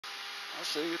I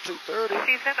see you 2:30.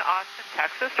 She's in Austin,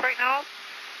 Texas right now.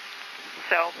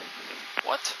 So.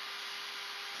 What?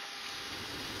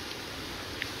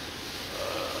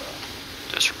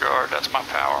 Disregard, that's my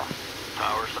power.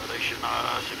 Tower station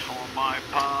 61 my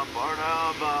pop. Part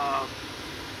of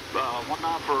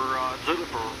 19 for Zulu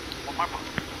for 1 my pop.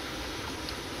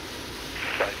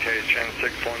 Citation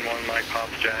 611 Mike Pop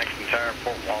Jackson Tower,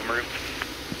 Fort Walmart.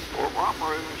 Fort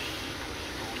Walmart is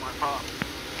 61 my pop.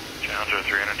 Challenger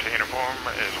 300 uniform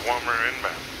is Walmart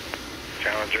inbound.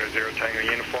 Challenger 0 Tango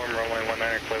uniform, runway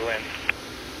 19 clear land.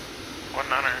 19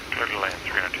 clear to land,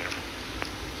 300 uniform.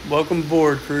 Welcome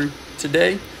aboard, crew.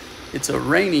 Today, it's a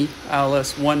rainy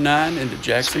ILS-19 into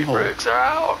Jackson Hole. Rigs are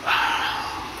out.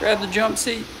 Grab the jump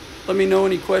seat. Let me know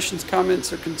any questions,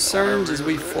 comments, or concerns as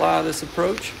we fly this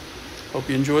approach. Hope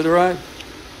you enjoy the ride.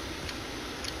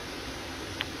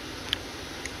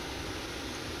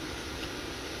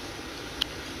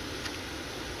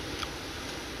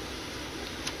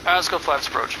 Let's go flaps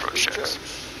approach checks.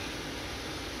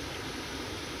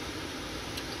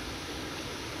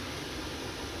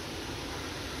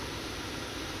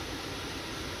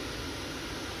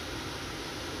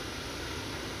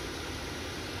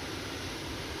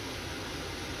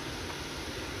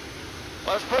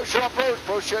 Let's push on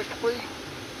approach check complete.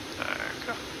 There you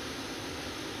go.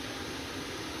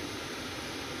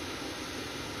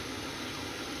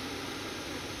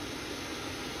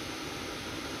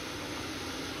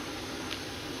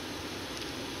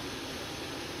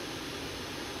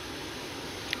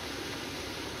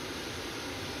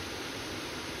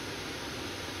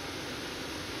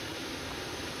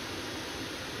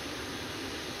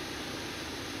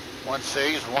 One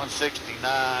C's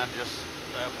 169, just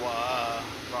FYI, in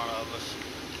front of us.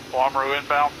 Walmart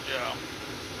inbound? Yeah.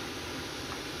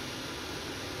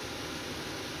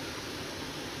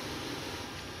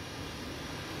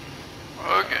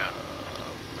 Again.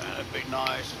 Man, it'd be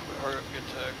nice if we hurry up and get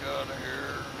the heck out of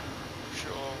here. Show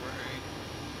overheat.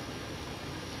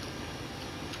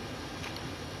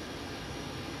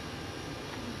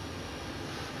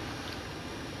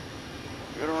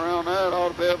 Get around that,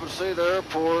 ought to be able to see the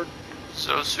airport.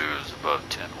 Zosu's above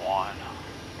 10-1.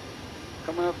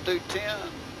 Coming up through 10.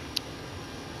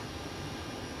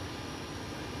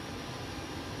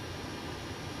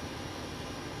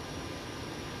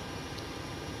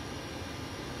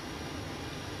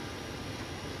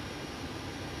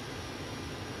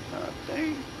 I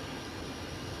think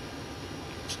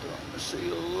starting to see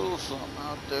a little something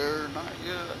out there, not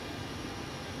yet.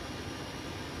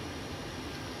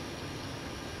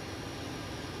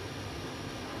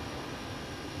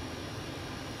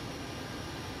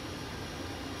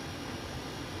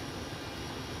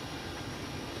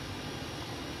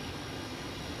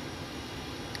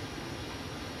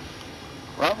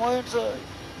 Runway inside.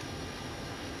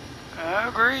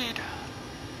 Agreed.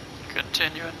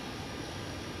 Continuing.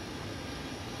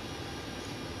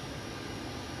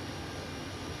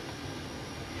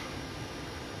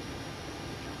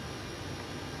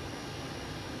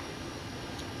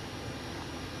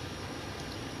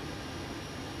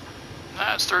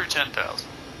 That's through 10,000.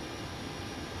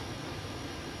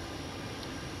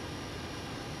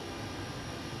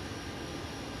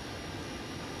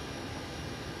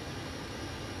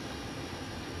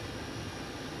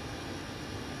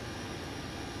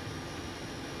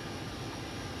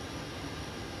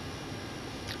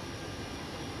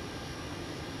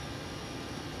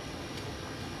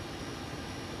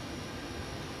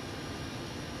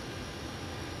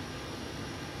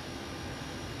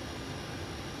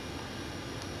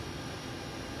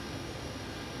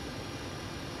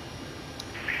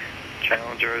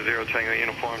 Challenger 0 Tango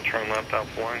uniform, turn left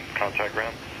Alpha 1, contact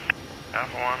ground.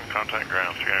 Alpha 1, contact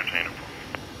ground, 300 uniform.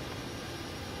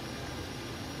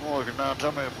 I'm looking now,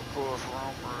 tell me if we're close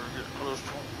or getting close to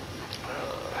them.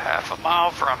 Half a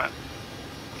mile from it.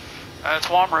 That's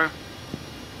Wamru.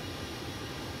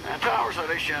 And tower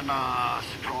citation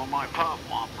 61 my pop,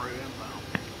 Wamru inbound.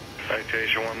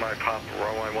 Citation 1 my pop,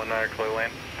 runway 19 clear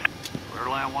land. Clear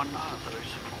land 19,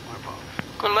 citation 61 my pop.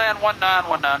 Good land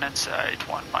 1919 inside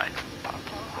 1 Mike. Pop.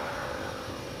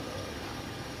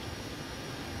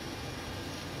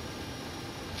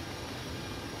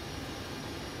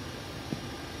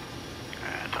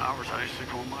 And tower citation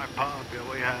 61 my pop.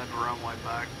 Yeah, we had the runway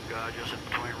back just in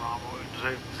between runway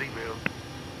and Z-Bill.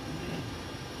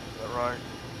 Is that right?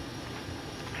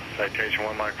 Citation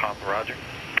 1 my pop, roger.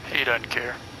 He doesn't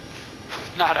care.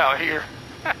 Not out here.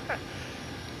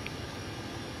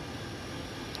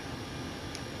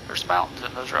 There's mountains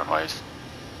in those runways.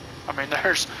 I mean,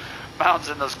 there's mountains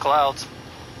in those clouds.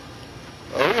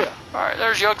 Oh, yeah. All right,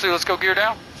 there's Yuxley. Let's go gear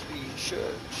down. Speed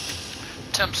checks.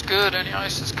 Temp's good. Any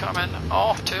ice is coming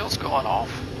off. Tail's going off.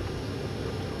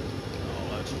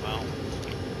 Oh, that's mountain.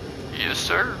 Yes,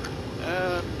 sir.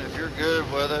 And if you're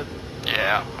good with it,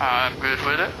 Yeah, I'm good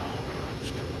with it.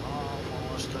 it's coming off.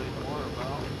 All this thing to worry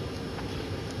about.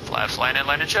 Flaps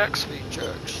landing checks. Speed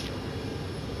checks.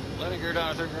 Landing gear down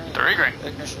at 3 green. 3 green.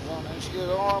 Ignition's on. Execute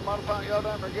arm. Modified yaw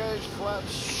diameter gauge.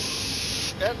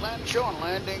 Flaps at land showing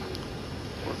landing.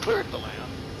 We're cleared to land.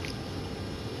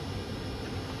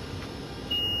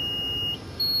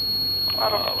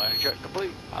 Landing check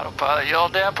complete. Autopilot yaw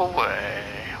damp away.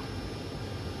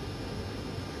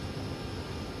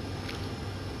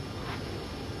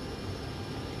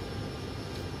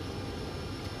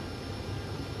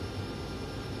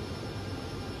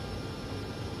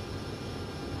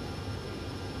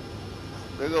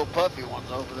 Big old puffy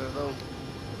ones over there, though.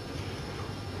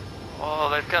 Oh,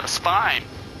 they've got a spine.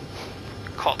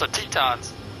 Called the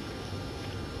Tetons.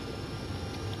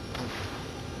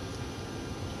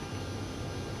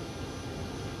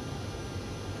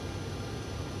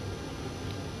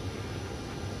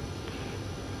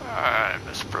 Alright,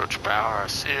 Miss Approach Power, I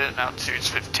see it. Altitude's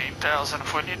 15,000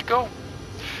 if we need to go.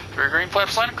 3 green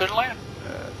flaps landing, couldn't land.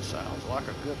 That sounds like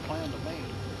a good plan to me.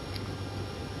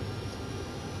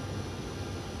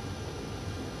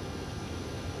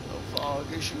 No fog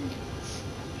issues.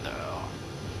 No.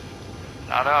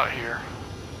 Not out here.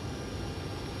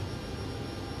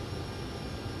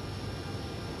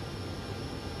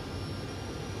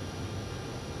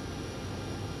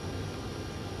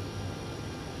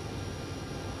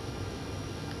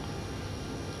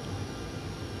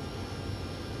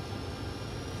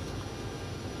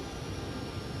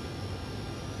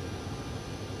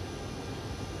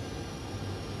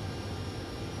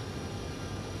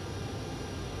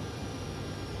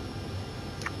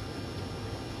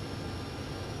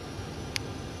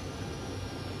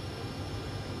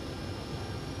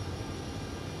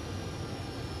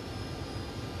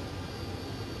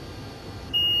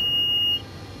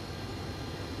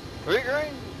 Three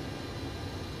green.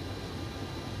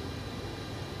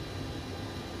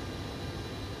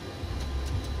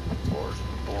 Force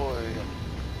deploy and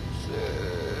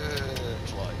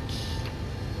 6 lights.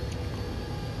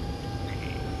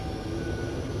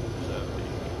 70,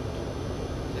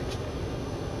 60.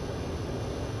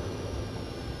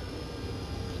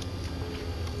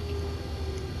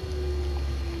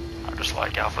 I just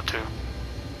like Alpha 2.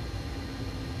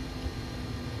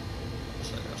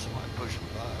 So I got somebody pushing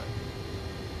by.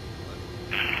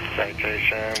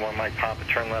 Citation, 1 Mike Papa,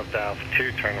 turn left Alpha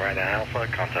 2, turn right at Alpha,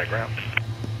 contact ground.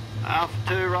 Alpha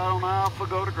 2, right on Alpha,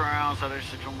 go to ground,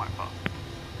 Citation 6 on my phone.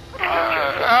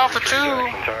 Alpha 2.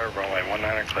 Jackson Tower, runway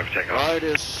 19, clear for takeoff. Right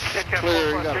is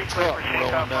clear, you got a truck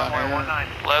rolling down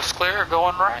here. Left's clear,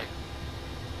 going right.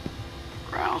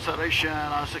 Ground Citation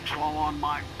 611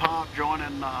 Mike Pop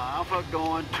joining Alpha,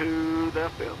 going to the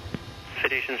field.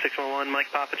 Citation 611, Mike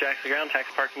Papa, Jackson ground,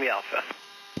 taxi parking the Alpha.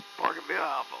 Parking be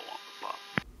Alpha, 1 Pop.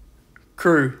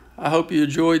 Crew, I hope you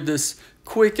enjoyed this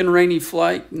quick and rainy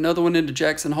flight. Another one into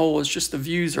Jackson Hole. It's just the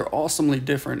views are awesomely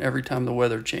different every time the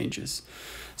weather changes.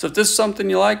 So if this is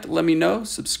something you liked, let me know.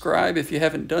 Subscribe if you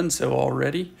haven't done so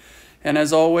already. And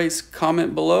as always,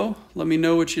 comment below. Let me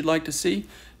know what you'd like to see.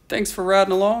 Thanks for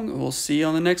riding along, and we'll see you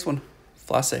on the next one.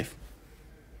 Fly safe.